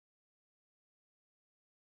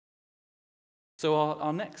So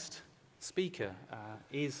our next speaker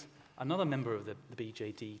is another member of the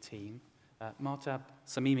BJD team. Mahtab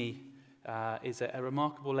Samimi is a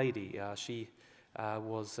remarkable lady. She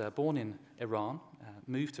was born in Iran,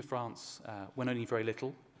 moved to France when only very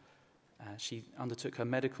little. She undertook her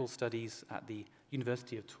medical studies at the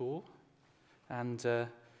University of Tours, and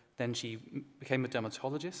then she became a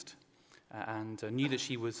dermatologist and knew that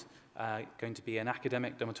she was going to be an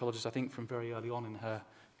academic dermatologist, I think, from very early on in her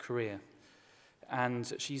career.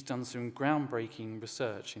 And she's done some groundbreaking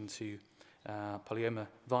research into polyoma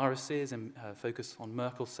viruses and focus on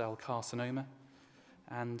Merkel cell carcinoma.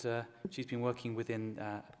 And she's been working within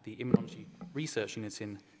the immunology research unit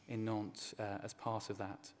in Nantes as part of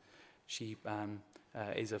that. She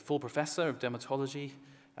is a full professor of dermatology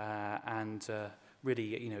and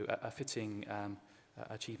really, a fitting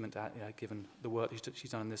achievement given the work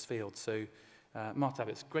she's done in this field. So, Mahtab,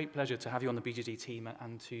 it's a great pleasure to have you on the BJD team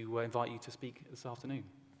and to invite you to speak this afternoon.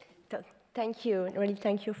 Thank you. Really,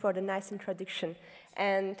 thank you for the nice introduction.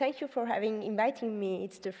 And thank you for inviting me.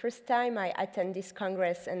 It's the first time I attend this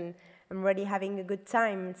Congress, and I'm really having a good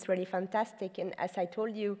time. It's really fantastic. And as I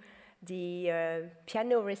told you, the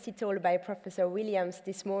piano recital by Professor Williams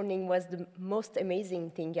this morning was the most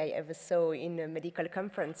amazing thing I ever saw in a medical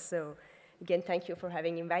conference. So again, thank you for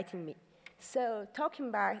inviting me. So talking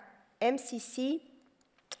about MCC,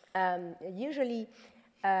 usually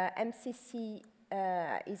MCC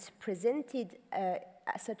is presented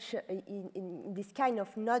in this kind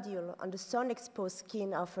of nodule on the sun-exposed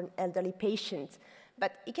skin of an elderly patient.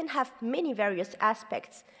 But it can have many various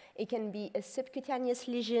aspects. It can be a subcutaneous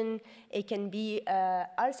lesion, it can be an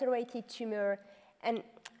ulcerated tumor, and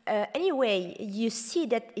anyway, you see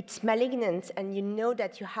that it's malignant and you know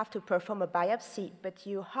that you have to perform a biopsy, but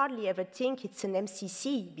you hardly ever think it's an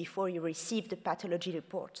MCC before you receive the pathology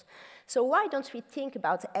report. So why don't we think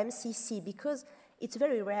about MCC? Because it's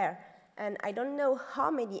very rare. And I don't know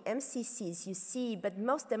how many MCCs you see, but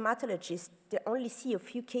most dermatologists, they only see a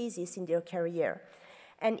few cases in their career.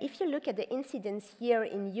 And if you look at the incidence here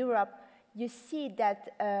in Europe, you see that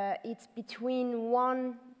it's between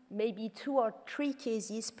 1, maybe 2 or 3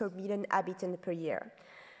 cases per million inhabitants per year.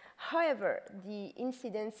 However, the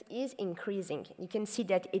incidence is increasing. You can see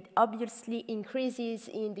that it obviously increases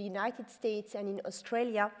in the United States and in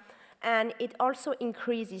Australia, and it also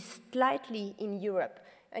increases slightly in Europe.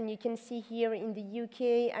 And you can see here in the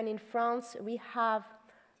UK and in France, we have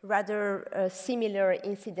rather similar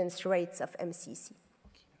incidence rates of MCC.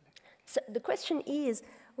 So the question is,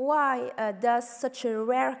 why does such a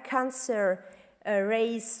rare cancer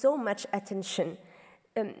raise so much attention?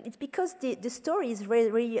 It's because the story is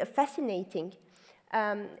really fascinating.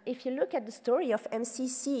 If you look at the story of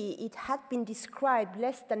MCC, it had been described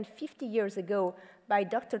less than 50 years ago by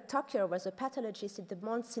Dr. Tucker, who was a pathologist at the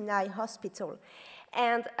Mount Sinai Hospital.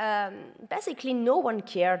 And basically, no one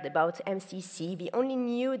cared about MCC. We only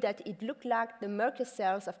knew that it looked like the Merkel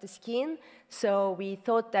cells of the skin, so we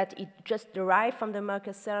thought that it just derived from the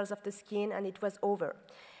Merkel cells of the skin, and it was over.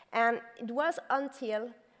 And it was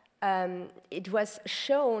until it was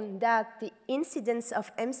shown that the incidence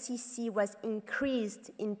of MCC was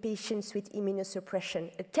increased in patients with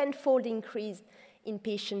immunosuppression, a 10-fold increase in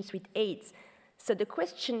patients with AIDS. So the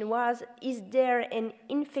question was, is there an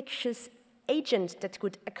infectious agent that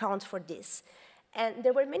could account for this? And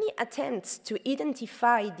there were many attempts to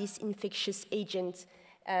identify this infectious agent,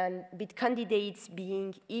 with candidates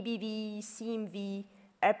being EBV, CMV,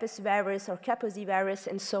 herpes virus, or Kaposi virus,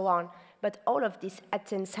 and so on. But all of these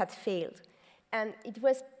attempts had failed. And it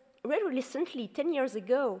was very recently, 10 years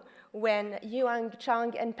ago, when Yuan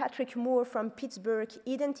Chang and Patrick Moore from Pittsburgh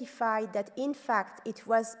identified that, in fact, it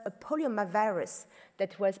was a polyomavirus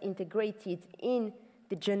that was integrated in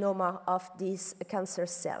the genome of these cancer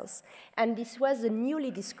cells. And this was a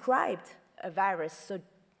newly described virus, so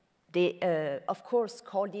they, of course,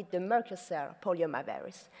 called it the Merkel cell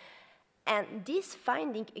polyomavirus. And this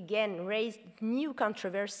finding, again, raised new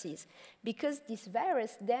controversies, because this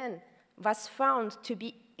virus then was found to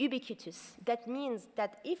be ubiquitous. That means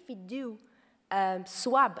that if we do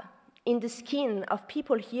swab in the skin of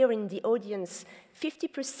people here in the audience,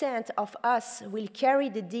 50% of us will carry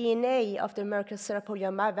the DNA of the Merkel cell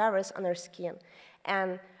polyomavirus on our skin.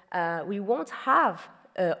 And we won't have,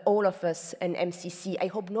 all of us, an MCC. I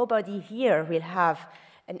hope nobody here will have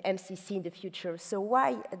an MCC in the future. So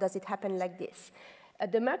why does it happen like this?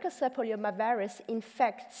 The Merkel cell polyomavirus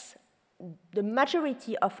infects the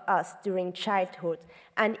majority of us during childhood,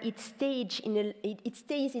 and it stays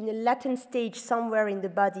in a latent stage somewhere in the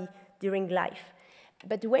body during life.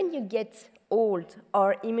 But when you get old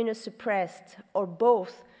or immunosuppressed or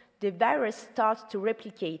both, the virus starts to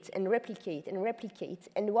replicate and replicate and replicate.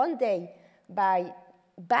 And one day, by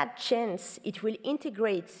bad chance, it will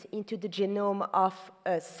integrate into the genome of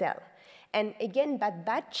a cell. And again, by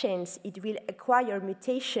bad chance, it will acquire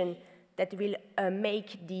mutation that will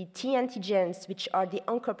make the T antigens, which are the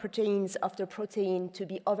oncoproteins of the protein, to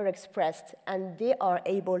be overexpressed, and they are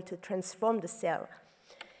able to transform the cell.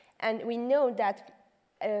 And we know that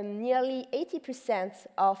nearly 80%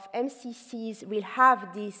 of MCCs will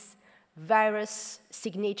have this virus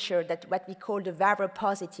signature, that what we call the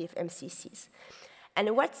viropositive MCCs.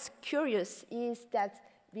 And what's curious is that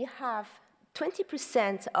we have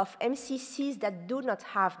 20% of MCCs that do not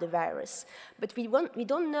have the virus. But we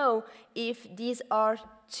don't know if these are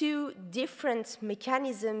two different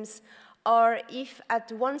mechanisms, or if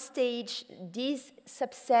at one stage this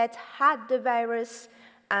subset had the virus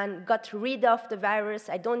and got rid of the virus.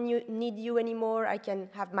 I don't need you anymore, I can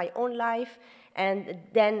have my own life, and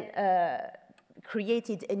then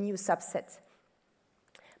created a new subset.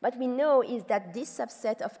 What we know is that this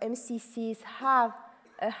subset of MCCs have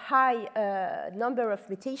a high number of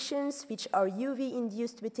mutations, which are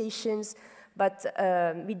UV-induced mutations, but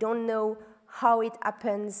we don't know how it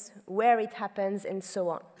happens, where it happens, and so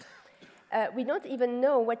on. We don't even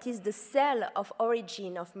know what is the cell of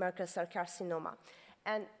origin of Merkel cell carcinoma.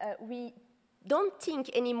 And we don't think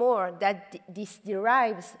anymore that this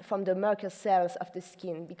derives from the Merkel cells of the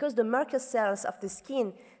skin, because the Merkel cells of the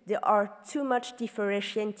skin, they are too much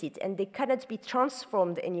differentiated, and they cannot be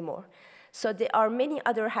transformed anymore. So there are many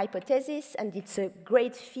other hypotheses, and it's a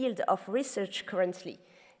great field of research currently.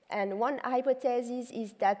 And one hypothesis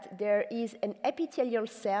is that there is an epithelial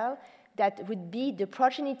cell that would be the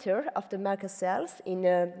progenitor of the Merkel cells in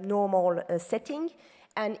a normal setting.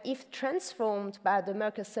 And if transformed by the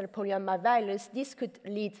Merkel cell polyomavirus, this could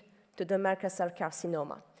lead to the Merkel cell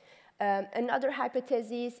carcinoma. Another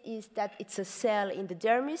hypothesis is that it's a cell in the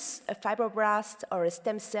dermis, a fibroblast or a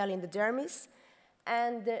stem cell in the dermis.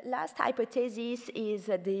 And the last hypothesis is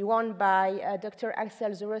the one by Dr.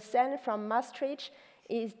 Axel Zurosen from Maastricht,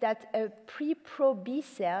 is that a pre-pro B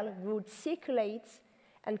cell would circulate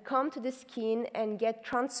and come to the skin and get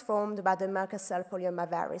transformed by the Merkel cell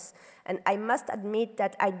polyomavirus. And I must admit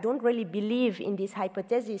that I don't really believe in this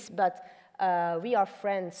hypothesis, but we are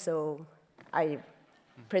friends, so I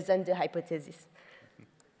present the hypothesis.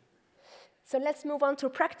 So let's move on to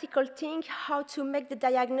practical thing, how to make the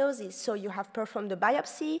diagnosis. So you have performed the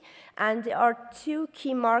biopsy, and there are two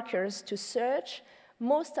key markers to search.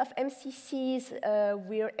 Most of MCCs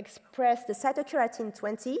will express the cytokeratin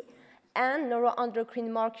 20 and neuroendocrine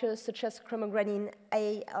markers such as chromogranin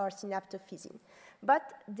A or synaptophysin. But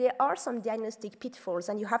there are some diagnostic pitfalls,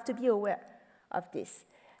 and you have to be aware of this.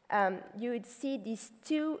 You would see these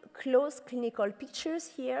two close clinical pictures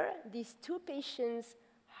here. These two patients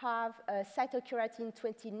have a cytokeratin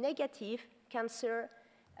 20 negative cancer.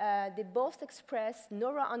 They both express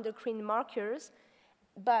neuroendocrine markers,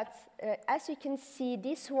 but as you can see,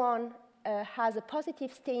 this one has a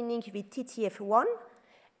positive staining with TTF1,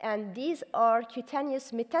 and these are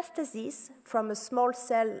cutaneous metastases from a small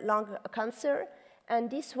cell lung cancer, and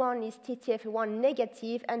this one is TTF1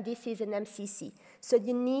 negative, and this is an MCC. So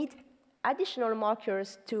you need additional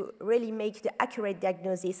markers to really make the accurate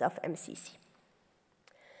diagnosis of MCC.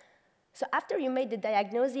 So after you made the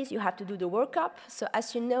diagnosis, you have to do the workup. So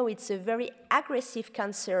as you know, it's a very aggressive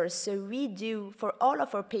cancer. So we do, for all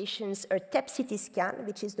of our patients, a TEP CT scan,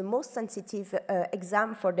 which is the most sensitive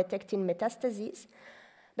exam for detecting metastases.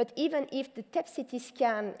 But even if the TEP CT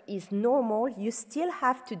scan is normal, you still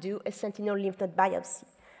have to do a sentinel lymph node biopsy.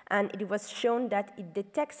 And it was shown that it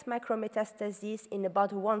detects micrometastases in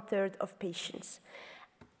about 1/3 of patients.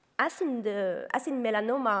 As in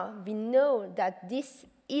melanoma, we know that this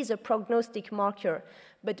is a prognostic marker,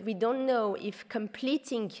 but we don't know if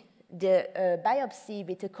completing the biopsy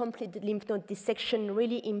with a complete lymph node dissection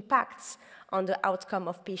really impacts on the outcome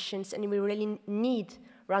of patients, and we really need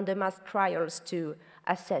randomized trials to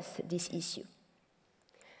assess this issue.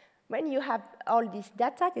 When you have all this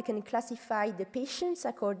data, you can classify the patients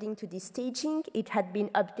according to this staging. It had been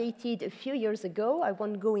updated a few years ago. I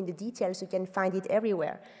won't go into details, you can find it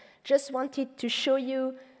everywhere. Just wanted to show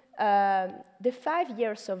you the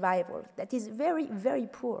 5-year survival. That is very, very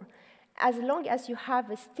poor. As long as you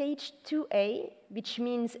have a stage 2A, which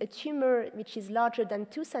means a tumor which is larger than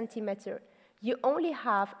 2 centimeters, you only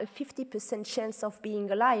have a 50% chance of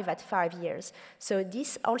being alive at 5 years. So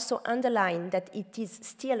this also underlines that it is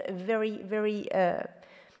still a very, very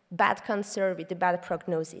bad cancer with a bad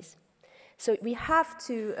prognosis. So we have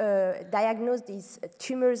to diagnose these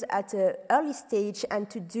tumors at an early stage and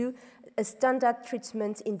to do a standard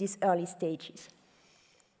treatment in these early stages.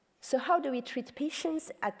 So how do we treat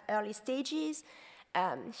patients at early stages?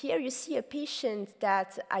 Here you see a patient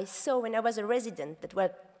that I saw when I was a resident, that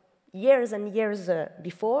was years and years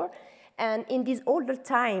before. And in these older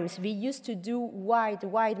times, we used to do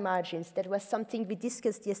wide margins. That was something we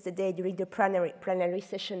discussed yesterday during the plenary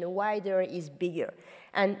session. Wider is bigger.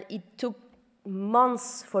 And it took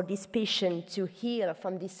months for this patient to heal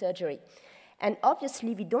from this surgery. And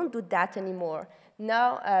obviously, we don't do that anymore.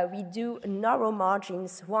 Now we do narrow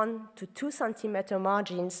margins, 1 to 2 centimeter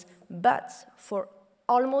margins, but for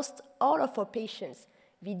almost all of our patients,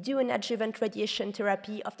 we do an adjuvant radiation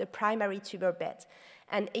therapy of the primary tumor bed.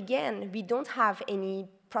 And again, we don't have any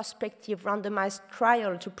prospective randomized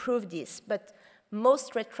trial to prove this, but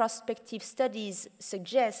most retrospective studies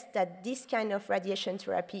suggest that this kind of radiation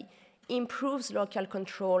therapy improves local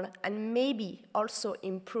control and maybe also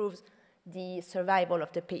improves the survival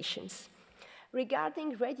of the patients.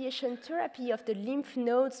 Regarding radiation therapy of the lymph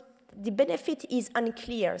nodes, the benefit is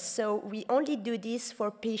unclear. So we only do this for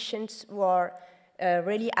patients who are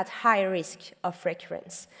really at high risk of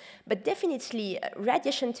recurrence. But definitely,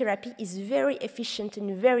 radiation therapy is very efficient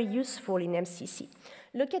and very useful in MCC.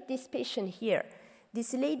 Look at this patient here.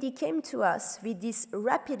 This lady came to us with this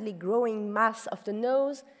rapidly growing mass of the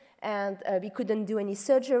nose, and we couldn't do any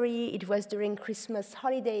surgery. It was during Christmas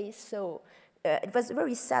holidays, so it was a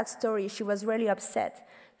very sad story. She was really upset.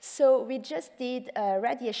 So we just did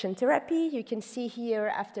radiation therapy. You can see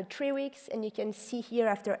here after 3 weeks, and you can see here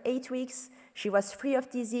after 8 weeks. She was free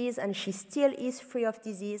of disease, and she still is free of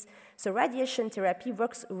disease. So radiation therapy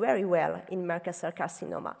works very well in Merkel cell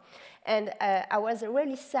carcinoma. And I was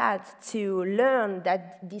really sad to learn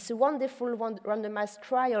that this wonderful randomized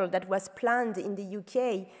trial that was planned in the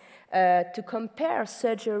UK to compare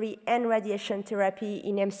surgery and radiation therapy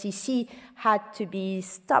in MCC had to be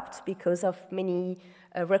stopped because of many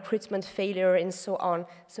recruitment failure and so on.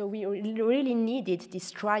 So we really needed this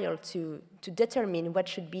trial to determine what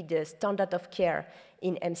should be the standard of care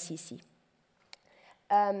in MCC.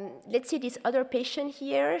 Let's see this other patient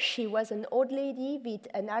here. She was an old lady with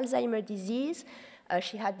an Alzheimer's disease.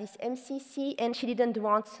 She had this MCC, and she didn't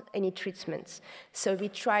want any treatments. So we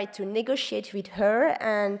tried to negotiate with her,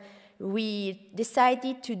 and we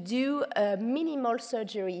decided to do a minimal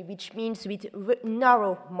surgery, which means with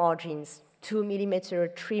narrow margins, 2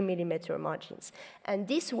 millimeter, 3 millimeter margins. And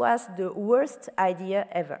this was the worst idea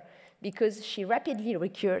ever, because she rapidly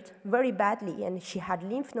recurred very badly, and she had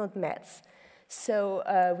lymph node mets. So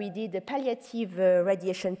we did a palliative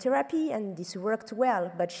radiation therapy, and this worked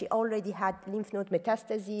well, but she already had lymph node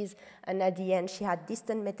metastases, and at the end, she had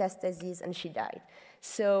distant metastases, and she died.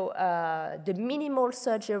 So the minimal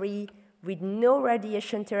surgery with no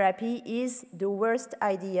radiation therapy is the worst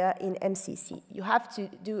idea in MCC. You have to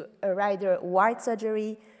do either wide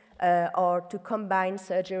surgery or to combine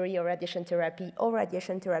surgery or radiation therapy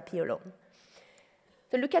alone.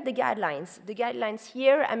 So look at the guidelines. The guidelines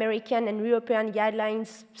here, American and European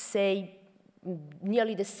guidelines say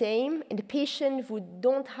nearly the same. In the patient who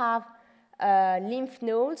don't have lymph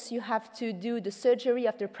nodes, you have to do the surgery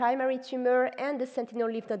of the primary tumor and the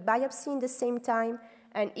sentinel lymph node biopsy in the same time,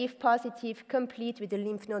 and if positive, complete with the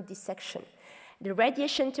lymph node dissection. The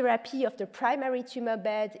radiation therapy of the primary tumor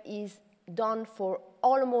bed is done for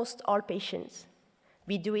almost all patients.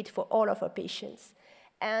 We do it for all of our patients.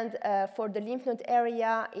 And for the lymph node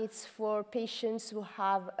area, it's for patients who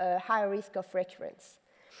have a high risk of recurrence.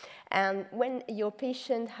 And when your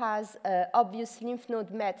patient has obvious lymph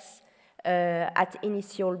node mets at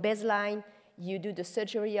initial baseline, you do the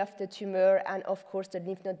surgery of the tumor and, of course, the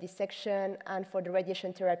lymph node dissection, and for the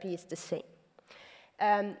radiation therapy, it's the same.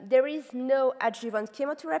 There is no adjuvant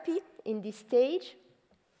chemotherapy in this stage.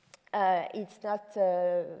 It's not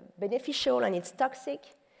beneficial, and it's toxic.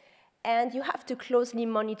 And you have to closely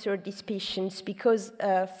monitor these patients because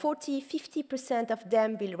 40–50% of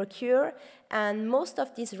them will recur, and most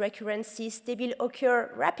of these recurrences, they will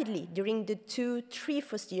occur rapidly during the 2–3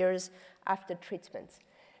 first years after treatment.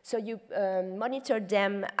 So you monitor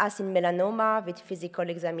them as in melanoma with physical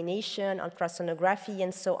examination, ultrasonography,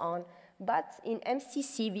 and so on. But in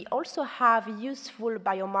MCC, we also have useful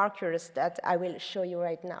biomarkers that I will show you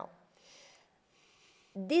right now.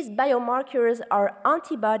 These biomarkers are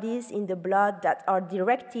antibodies in the blood that are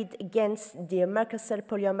directed against the Merkel cell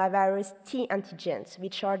polyomavirus T antigens,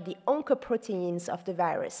 which are the oncoproteins of the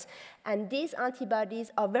virus. And these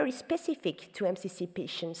antibodies are very specific to MCC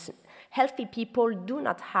patients. Healthy people do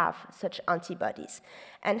not have such antibodies.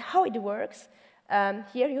 And how it works,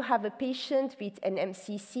 here you have a patient with an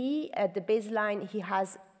MCC. At the baseline, he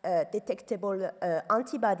has detectable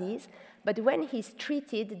antibodies, but when he's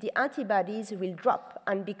treated, the antibodies will drop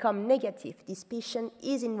and become negative. This patient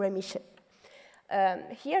is in remission.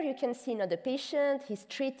 Here you can see another patient, he's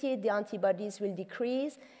treated, the antibodies will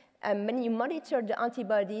decrease, and when you monitor the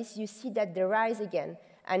antibodies, you see that they rise again.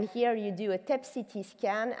 And here you do a TEP-CT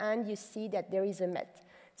scan, and you see that there is a MET.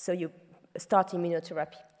 So you start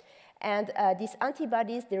immunotherapy. And these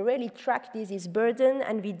antibodies, they really track disease burden,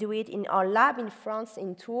 and we do it in our lab in France,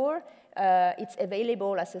 in Tours. It's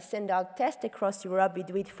available as a send-out test across Europe. We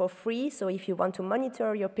do it for free, so if you want to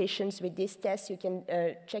monitor your patients with this test, you can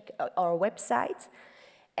check our website.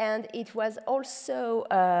 And it was also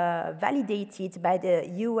validated by the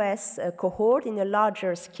US cohort in a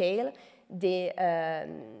larger scale. They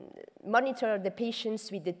monitor the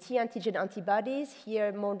patients with the T antigen antibodies,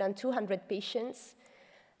 here more than 200 patients.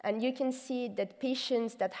 And you can see that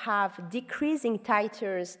patients that have decreasing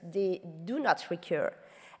titers, they do not recur.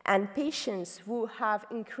 And patients who have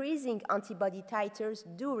increasing antibody titers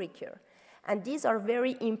do recur. And these are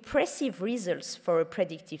very impressive results for a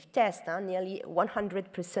predictive test, nearly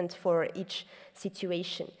 100% for each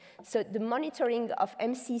situation. So the monitoring of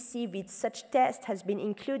MCC with such tests has been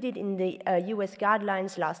included in the US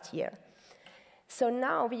guidelines last year. So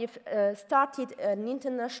now we've started an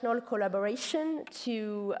international collaboration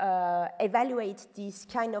to evaluate this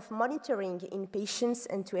kind of monitoring in patients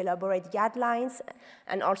and to elaborate guidelines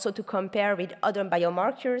and also to compare with other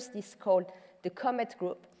biomarkers. This is called the COMET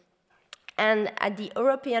group. And at the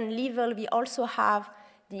European level, we also have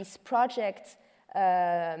this project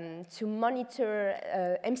to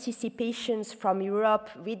monitor MCC patients from Europe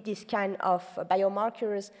with this kind of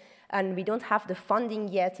biomarkers. And we don't have the funding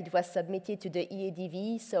yet. It was submitted to the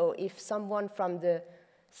EADV. So if someone from the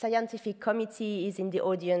scientific committee is in the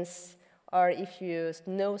audience, or if you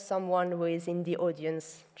know someone who is in the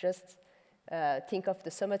audience, just think of the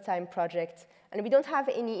Summertime project. And we don't have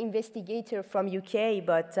any investigator from UK,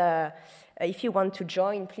 but if you want to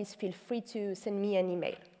join, please feel free to send me an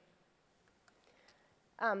email.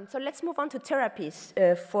 So let's move on to therapies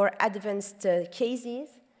for advanced cases.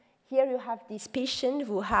 Here you have this patient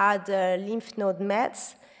who had lymph node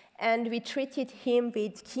mets, and we treated him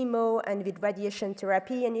with chemo and with radiation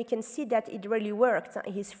therapy, and you can see that it really worked.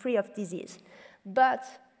 He's free of disease. But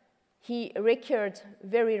he recurred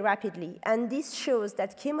very rapidly, and this shows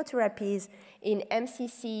that chemotherapies in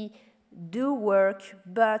MCC do work,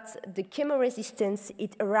 but the chemoresistance,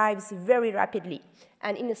 it arrives very rapidly.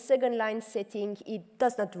 And in a second-line setting, it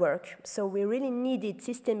does not work. So we really needed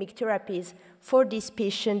systemic therapies for this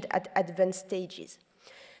patient at advanced stages.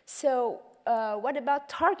 So what about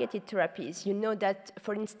targeted therapies? You know that,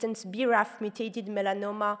 for instance, BRAF-mutated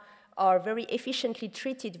melanoma are very efficiently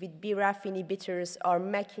treated with BRAF inhibitors or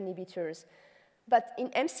MEK inhibitors. But in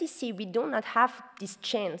MCC, we do not have this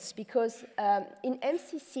chance because in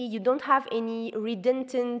MCC, you don't have any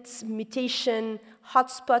redundant mutation,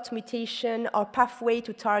 hotspot mutation, or pathway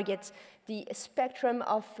to target. The spectrum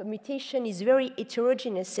of mutation is very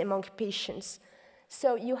heterogeneous among patients.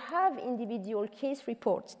 So you have individual case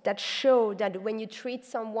reports that show that when you treat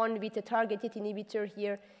someone with a targeted inhibitor,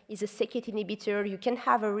 here is a c-KIT inhibitor, you can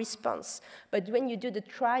have a response. But when you do the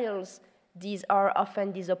trials, these are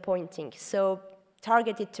often disappointing. So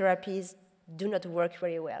targeted therapies do not work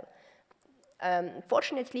very well.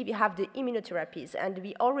 Fortunately, we have the immunotherapies, and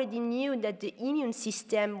we already knew that the immune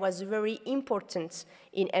system was very important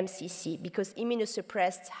in MCC because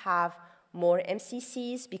immunosuppressed have more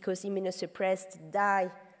MCCs, because immunosuppressed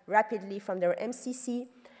die rapidly from their MCC.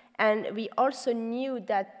 And we also knew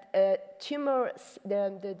that an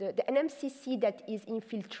MCC that is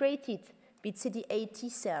infiltrated with CD8 T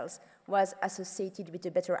cells was associated with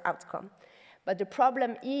a better outcome. But the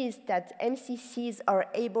problem is that MCCs are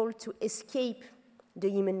able to escape the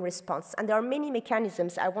immune response. And there are many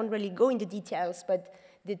mechanisms. I won't really go into details, but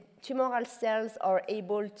the tumoral cells are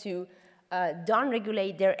able to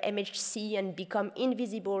downregulate their MHC and become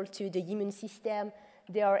invisible to the immune system.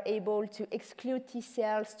 They are able to exclude T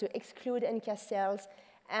cells, to exclude NK cells,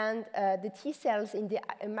 and the T cells in the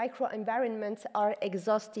microenvironment are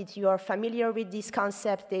exhausted. You are familiar with this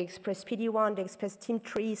concept. They express PD-1, they express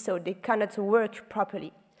TIM3, so they cannot work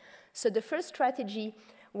properly. So the first strategy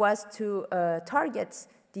was to target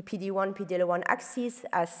the PD-1, PD-L1 axis,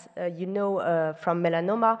 as you know from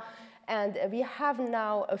melanoma. And we have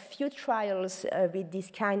now a few trials with these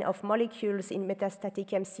kind of molecules in metastatic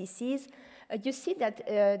MCCs. You see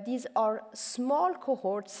that these are small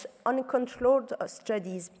cohorts, uncontrolled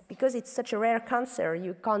studies. Because it's such a rare cancer,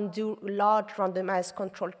 you can't do large randomized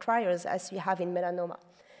controlled trials as we have in melanoma.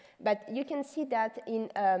 But you can see that in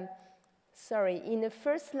a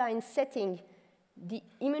first-line setting, the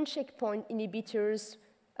immune checkpoint inhibitors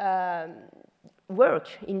work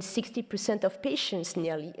in 60% of patients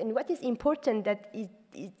nearly. And what is important that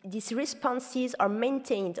these responses are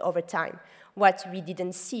maintained over time, what we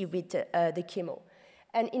didn't see with the chemo.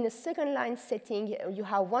 And in a second-line setting, you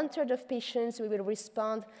have 1/3 of patients who will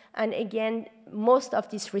respond, and again, most of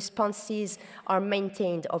these responses are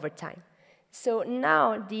maintained over time. So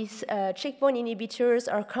now these checkpoint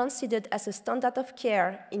inhibitors are considered as a standard of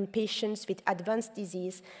care in patients with advanced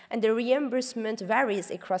disease, and the reimbursement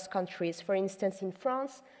varies across countries. For instance, in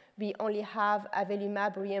France, we only have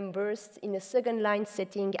avelumab reimbursed in a second-line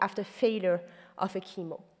setting after failure of a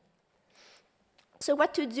chemo. So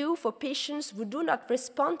what to do for patients who do not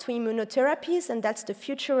respond to immunotherapies, and that's the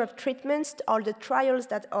future of treatments, all the trials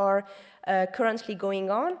that are currently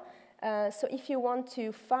going on. So if you want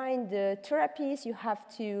to find the therapies, you have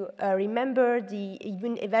to remember the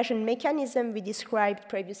immune evasion mechanism we described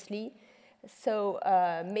previously. So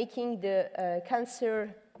making the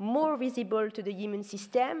cancer more visible to the immune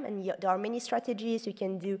system, and there are many strategies. You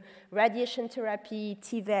can do radiation therapy,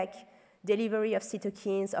 TVEC, delivery of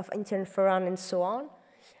cytokines, of interferon, and so on.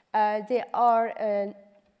 There are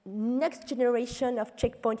next generation of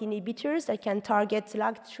checkpoint inhibitors that can target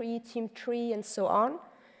LAG3, TIM3, and so on.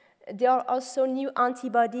 There are also new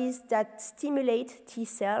antibodies that stimulate T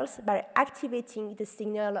cells by activating the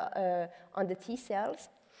signal on the T cells.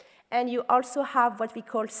 And you also have what we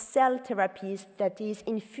call cell therapies, that is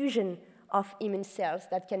infusion of immune cells.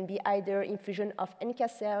 That can be either infusion of NK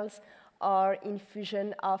cells or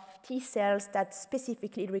infusion of T cells that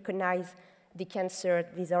specifically recognize the cancer.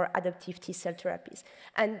 These are adaptive T cell therapies.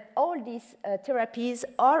 And all these therapies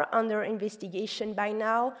are under investigation by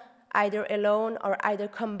now, either alone or either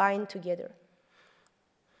combined together.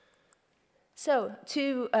 So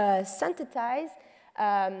to synthesize,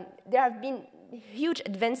 there have been huge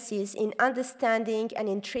advances in understanding and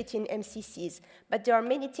in treating MCCs, but there are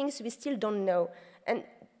many things we still don't know. And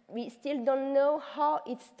we still don't know how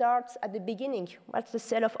it starts at the beginning. What's the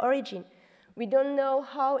cell of origin? We don't know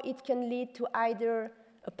how it can lead to either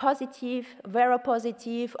a positive,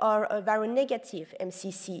 seropositive, or a seronegative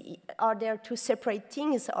MCC. Are there two separate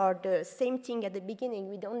things or the same thing at the beginning?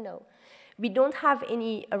 We don't know. We don't have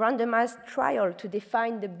any randomized trial to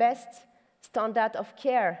define the best standard of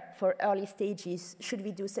care for early stages. Should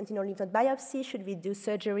we do sentinel lymph node biopsy? Should we do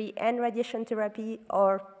surgery and radiation therapy,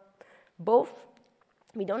 or both?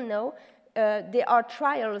 We don't know. There are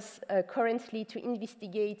trials currently to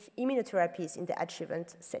investigate immunotherapies in the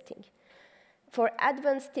adjuvant setting. For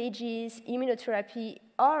advanced stages, immunotherapy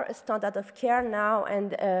are a standard of care now,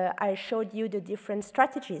 and I showed you the different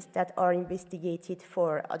strategies that are investigated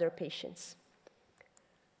for other patients.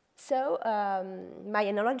 So my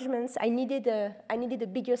acknowledgements, I needed a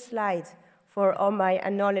bigger slide for all my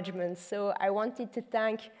acknowledgements. So I wanted to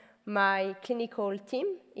thank my clinical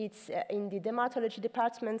team. It's in the dermatology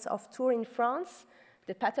departments of Tours in France,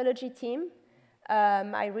 the pathology team,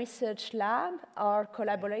 my research lab, our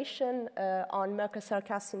collaboration on Merkel cell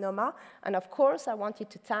carcinoma, and of course, I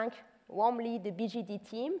wanted to thank warmly the BGD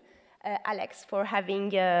team, Alex, for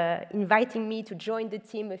having inviting me to join the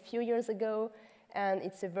team a few years ago, and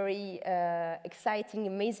it's a very exciting,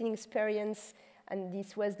 amazing experience, and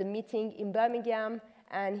this was the meeting in Birmingham,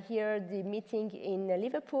 and here the meeting in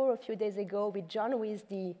Liverpool a few days ago with John, who is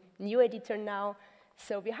the new editor now.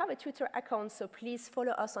 So we have a Twitter account, so please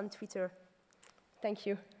follow us on Twitter. Thank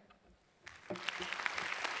you.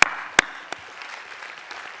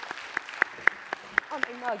 Oh,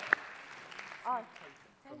 my mug. Oh,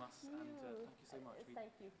 From us, and thank you so much.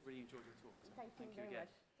 Thank you. Really enjoyed your talk. Thank you very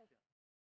much.